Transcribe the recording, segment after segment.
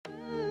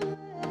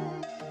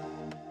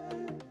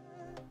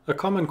A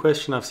common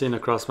question I've seen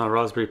across my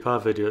Raspberry Pi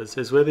videos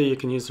is whether you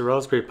can use the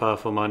Raspberry Pi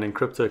for mining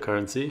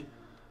cryptocurrency.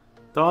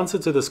 The answer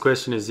to this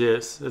question is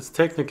yes, it's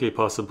technically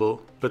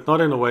possible, but not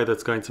in a way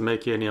that's going to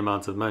make you any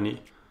amount of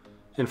money.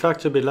 In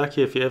fact, you'll be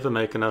lucky if you ever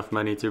make enough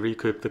money to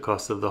recoup the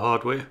cost of the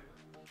hardware.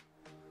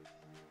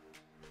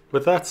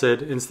 With that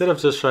said, instead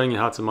of just showing you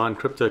how to mine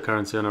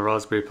cryptocurrency on a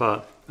Raspberry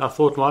Pi, I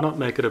thought why not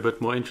make it a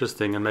bit more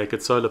interesting and make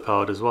it solar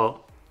powered as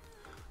well.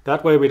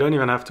 That way we don't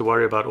even have to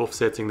worry about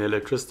offsetting the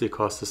electricity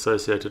costs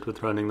associated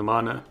with running the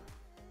miner.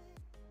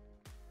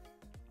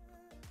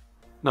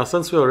 Now,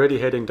 since we're already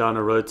heading down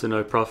a road to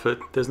no profit,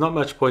 there's not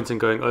much point in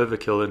going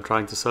overkill and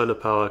trying to solar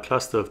power a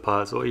cluster of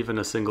Pis or even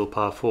a single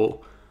Pi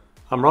 4.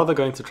 I'm rather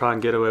going to try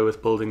and get away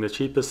with building the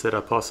cheapest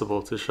setup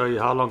possible to show you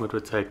how long it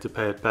would take to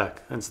pay it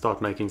back and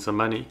start making some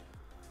money.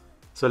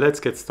 So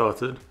let's get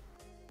started.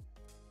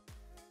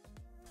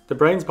 The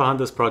brains behind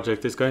this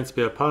project is going to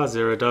be a Pi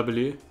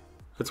 0W.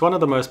 It's one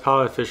of the most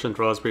power efficient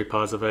Raspberry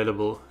Pis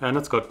available, and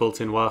it's got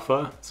built-in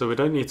Wi-Fi, so we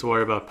don't need to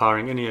worry about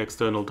powering any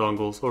external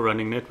dongles or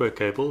running network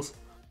cables.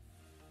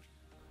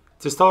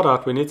 To start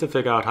out, we need to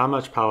figure out how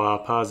much power our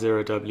Pi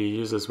 0W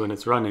uses when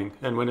it's running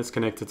and when it's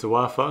connected to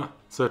Wi-Fi,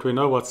 so that we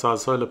know what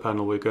size solar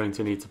panel we're going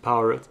to need to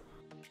power it.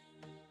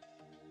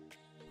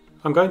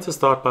 I'm going to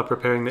start by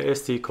preparing the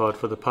SD card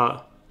for the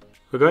Pi.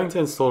 We're going to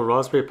install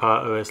Raspberry Pi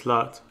OS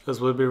Lite, as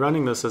we'll be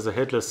running this as a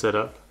headless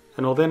setup,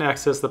 and we'll then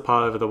access the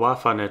Pi over the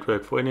Wi-Fi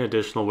network for any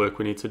additional work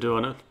we need to do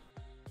on it.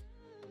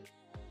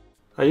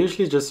 I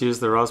usually just use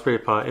the Raspberry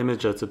Pi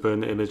imager to burn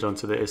the image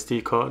onto the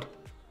SD card.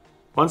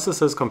 Once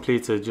this is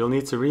completed, you'll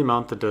need to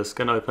remount the disk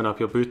and open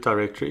up your boot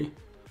directory.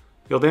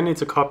 You'll then need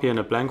to copy in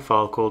a blank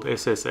file called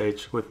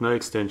SSH with no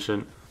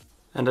extension,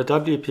 and a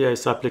WPA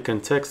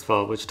supplicant text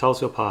file which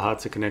tells your Pi how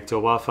to connect to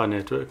your Wi-Fi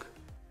network.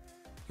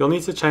 You'll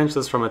need to change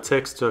this from a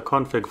text to a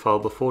config file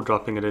before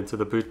dropping it into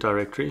the boot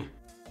directory.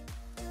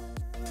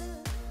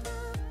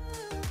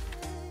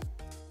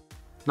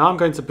 Now I'm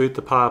going to boot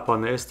the Pi up on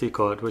the SD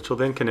card, which will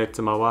then connect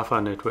to my Wi-Fi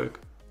network.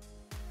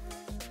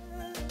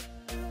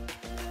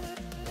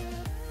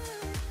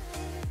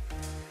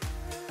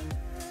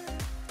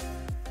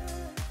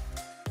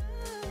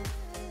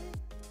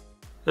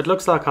 It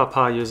looks like our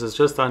Pi uses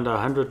just under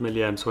 100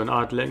 mA when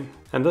idling,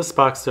 and this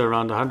spikes to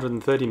around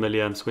 130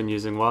 mA when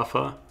using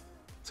Wi-Fi.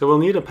 So we'll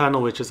need a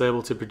panel which is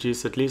able to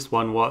produce at least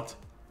 1 watt,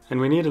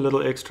 and we need a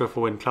little extra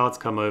for when clouds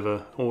come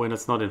over or when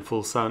it's not in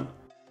full sun.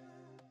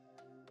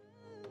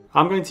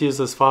 I'm going to use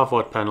this 5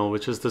 watt panel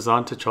which is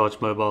designed to charge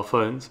mobile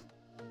phones.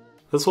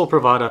 This will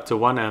provide up to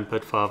 1 amp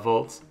at 5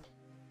 volts.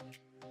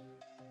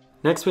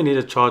 Next we need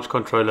a charge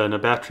controller and a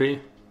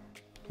battery.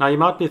 Now you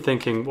might be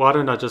thinking, why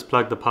don't I just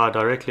plug the Pi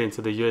directly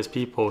into the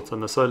USB port on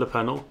the solar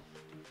panel?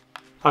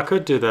 I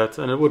could do that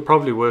and it would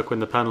probably work when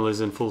the panel is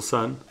in full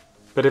sun.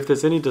 But if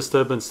there's any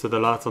disturbance to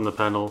the light on the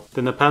panel,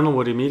 then the panel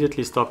would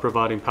immediately stop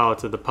providing power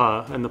to the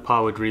Pi and the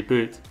Pi would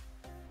reboot.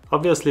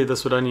 Obviously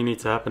this would only need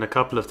to happen a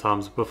couple of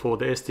times before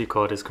the SD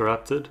card is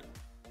corrupted.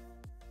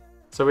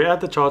 So we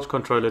add the charge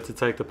controller to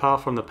take the power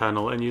from the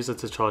panel and use it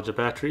to charge a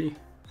battery,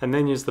 and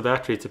then use the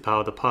battery to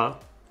power the Pi.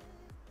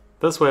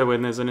 This way,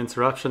 when there's an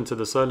interruption to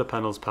the solar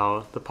panel's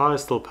power, the Pi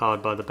is still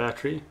powered by the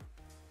battery.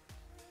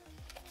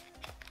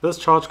 This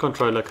charge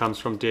controller comes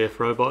from DF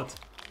Robot.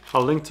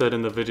 I'll link to it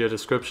in the video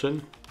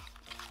description.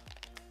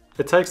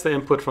 It takes the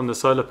input from the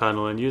solar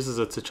panel and uses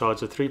it to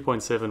charge a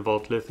 3.7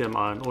 volt lithium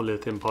ion or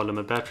lithium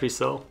polymer battery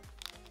cell.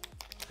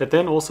 It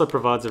then also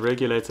provides a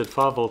regulated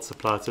 5 volt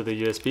supply to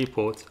the USB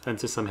port and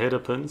to some header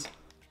pins.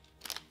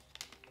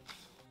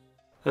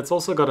 It's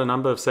also got a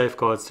number of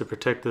safeguards to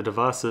protect the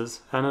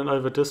devices and an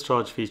over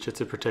discharge feature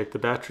to protect the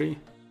battery.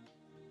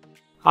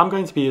 I'm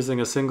going to be using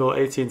a single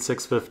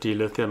 18650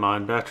 lithium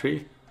ion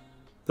battery.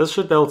 This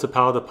should be able to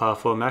power the Pi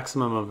for a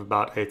maximum of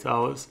about 8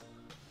 hours.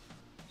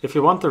 If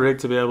you want the rig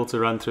to be able to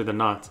run through the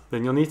night,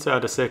 then you'll need to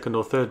add a second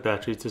or third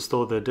battery to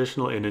store the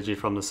additional energy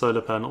from the solar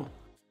panel.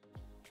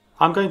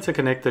 I'm going to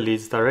connect the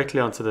leads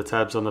directly onto the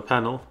tabs on the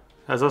panel,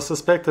 as I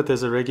suspect that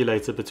there's a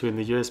regulator between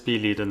the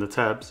USB lead and the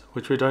tabs,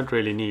 which we don't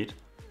really need.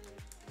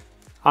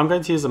 I'm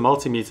going to use a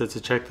multimeter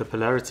to check the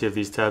polarity of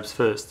these tabs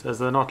first, as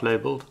they're not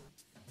labelled.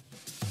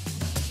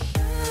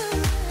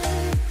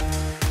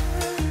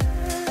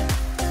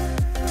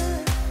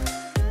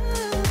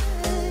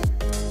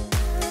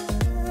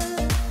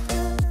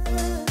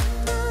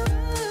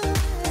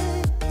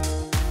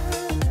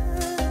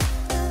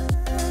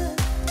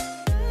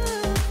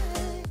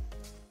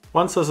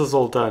 Once this is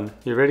all done,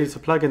 you're ready to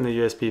plug in the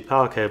USB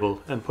power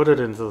cable and put it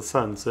into the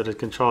sun so that it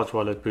can charge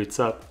while it boots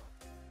up.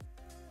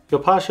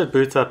 Your Pi should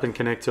boot up and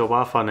connect to your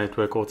Wi-Fi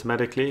network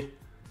automatically.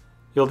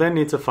 You'll then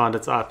need to find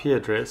its IP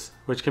address,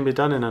 which can be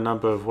done in a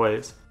number of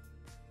ways.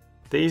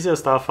 The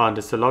easiest I find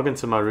is to log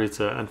into my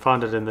router and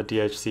find it in the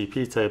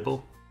DHCP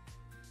table.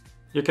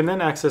 You can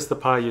then access the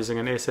Pi using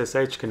an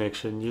SSH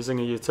connection using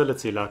a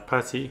utility like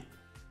PuTTY.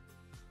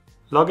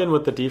 Log in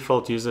with the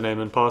default username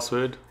and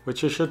password,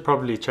 which you should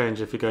probably change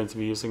if you're going to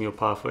be using your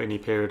Pi for any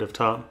period of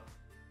time.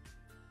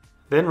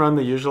 Then run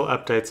the usual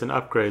updates and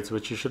upgrades,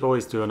 which you should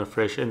always do on a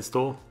fresh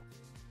install.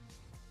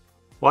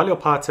 While your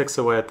Pi ticks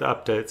away at the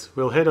updates,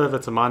 we'll head over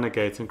to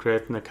MinerGate and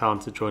create an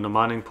account to join a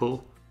mining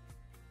pool.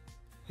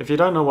 If you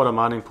don't know what a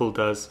mining pool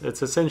does,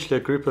 it's essentially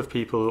a group of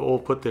people who all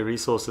put their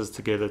resources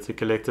together to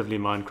collectively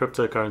mine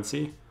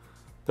cryptocurrency.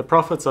 The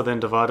profits are then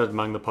divided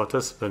among the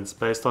participants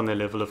based on their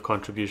level of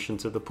contribution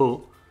to the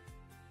pool.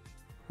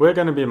 We're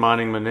going to be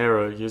mining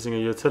Monero using a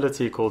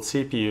utility called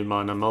CPU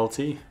Miner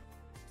Multi.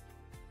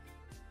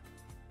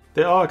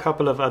 There are a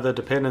couple of other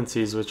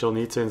dependencies which you'll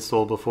need to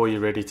install before you're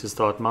ready to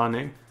start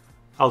mining.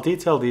 I'll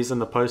detail these in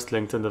the post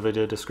linked in the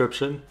video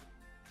description.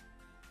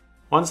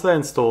 Once they're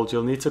installed,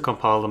 you'll need to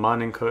compile the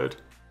mining code.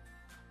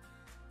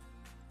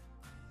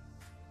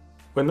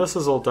 When this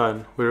is all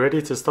done, we're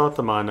ready to start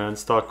the miner and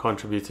start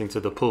contributing to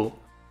the pool.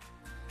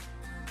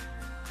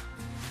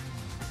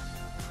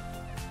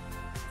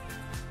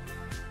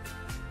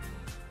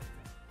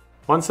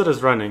 Once it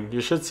is running, you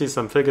should see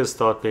some figures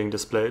start being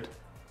displayed.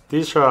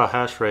 These show our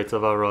hash rate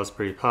of our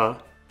Raspberry Pi.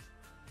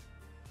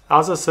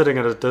 Ours is sitting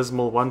at a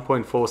dismal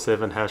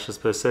 1.47 hashes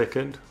per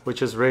second,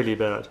 which is really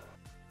bad.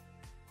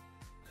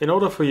 In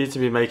order for you to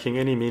be making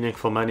any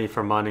meaningful money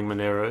from mining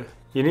Monero,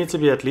 you need to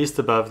be at least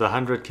above the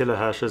 100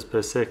 kilohashes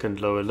per second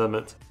lower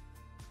limit.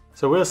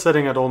 So we're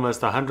sitting at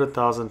almost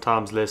 100,000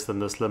 times less than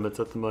this limit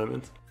at the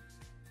moment.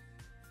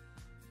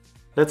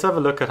 Let's have a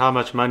look at how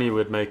much money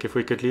we'd make if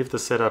we could leave the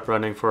setup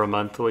running for a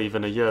month or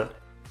even a year.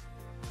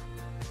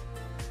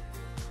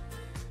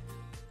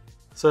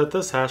 So at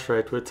this hash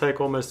rate, it would take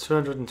almost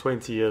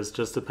 220 years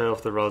just to pay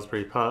off the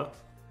Raspberry Pi.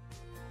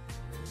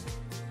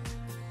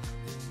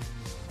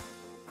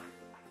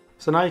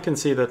 So now you can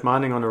see that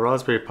mining on a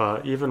Raspberry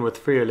Pi, even with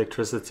free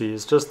electricity,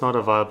 is just not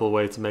a viable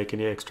way to make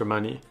any extra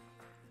money.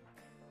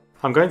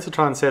 I'm going to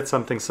try and set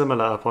something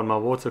similar up on my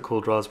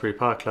water-cooled Raspberry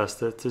Pi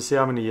cluster to see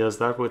how many years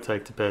that would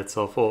take to pay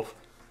itself off.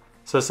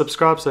 So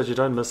subscribe so that you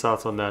don't miss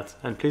out on that,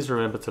 and please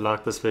remember to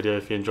like this video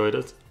if you enjoyed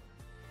it.